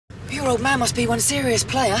Your old man must be one serious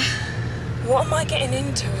player. What am I getting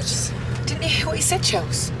into? Didn't you hear what he said,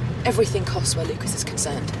 Chels? Everything costs where Lucas is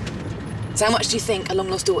concerned. So how much do you think a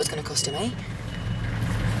long-lost daughter's going to cost him, eh?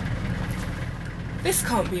 This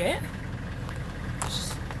can't be it.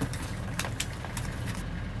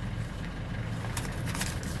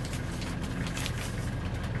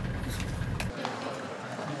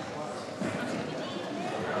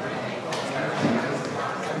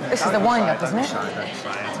 This is the wind-up, isn't it? Don't be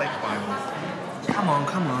shy. Take one.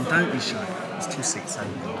 Come on, don't be shy. It's 2 seats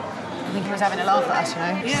only. I think he was having a laugh at us, you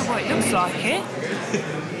know. Yeah, well, it looks like it.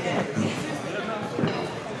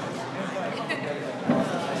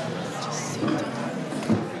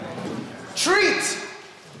 Treat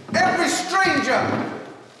every stranger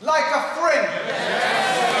like a friend.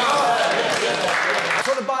 That's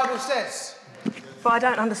what the Bible says. But I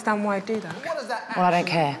don't understand why I do that. What does that Well, I don't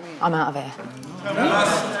care. I'm out of here.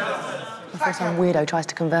 Before some weirdo tries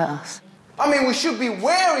to convert us. I mean, we should be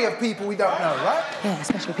wary of people we don't know, right? Yeah,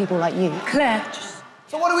 especially people like you. Claire, just...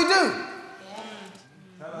 So what do we do?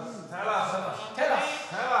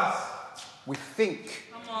 Tell us. We think.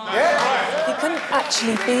 Yeah? He couldn't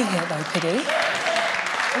actually be here, though, could he?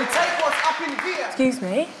 We take what's up in here Excuse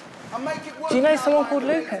me? and make it work. Do you know someone called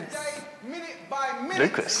Lucas? Minute by minute.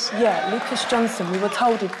 Lucas, Yeah, Lucas Johnson. We were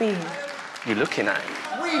told he'd be here. you're looking at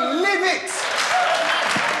him. We live it.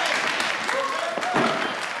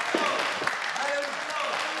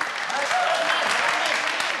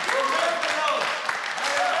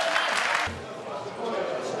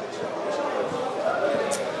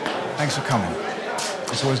 Thanks for coming.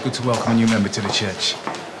 It's always good to welcome a new member to the church.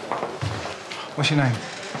 What's your name?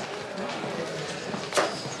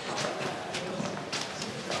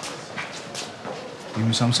 You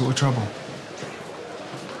in some sort of trouble?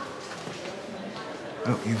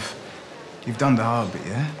 Look, you've done the hard bit,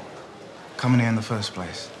 yeah? Coming here in the first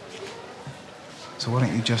place. So why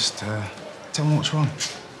don't you just tell me what's wrong?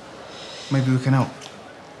 Maybe we can help.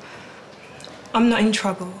 I'm not in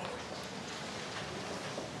trouble.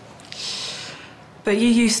 But you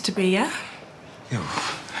used to be, yeah? Yo,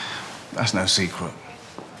 that's no secret.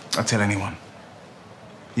 I tell anyone.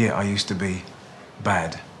 Yeah, I used to be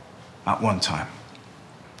bad at one time.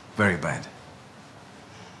 Very bad.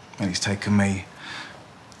 And it's taken me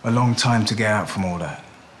a long time to get out from all that.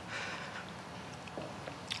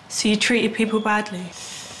 So you treated people badly?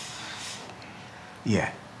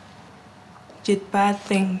 Yeah. Did bad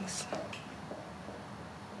things?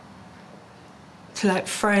 To, like,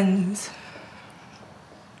 friends?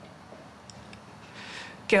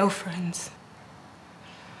 Girlfriends?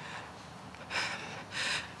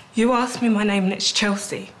 You asked me my name and it's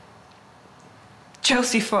Chelsea.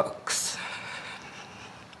 Chelsea Fox.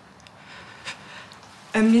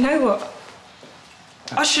 You know what?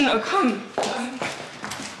 I shouldn't have come.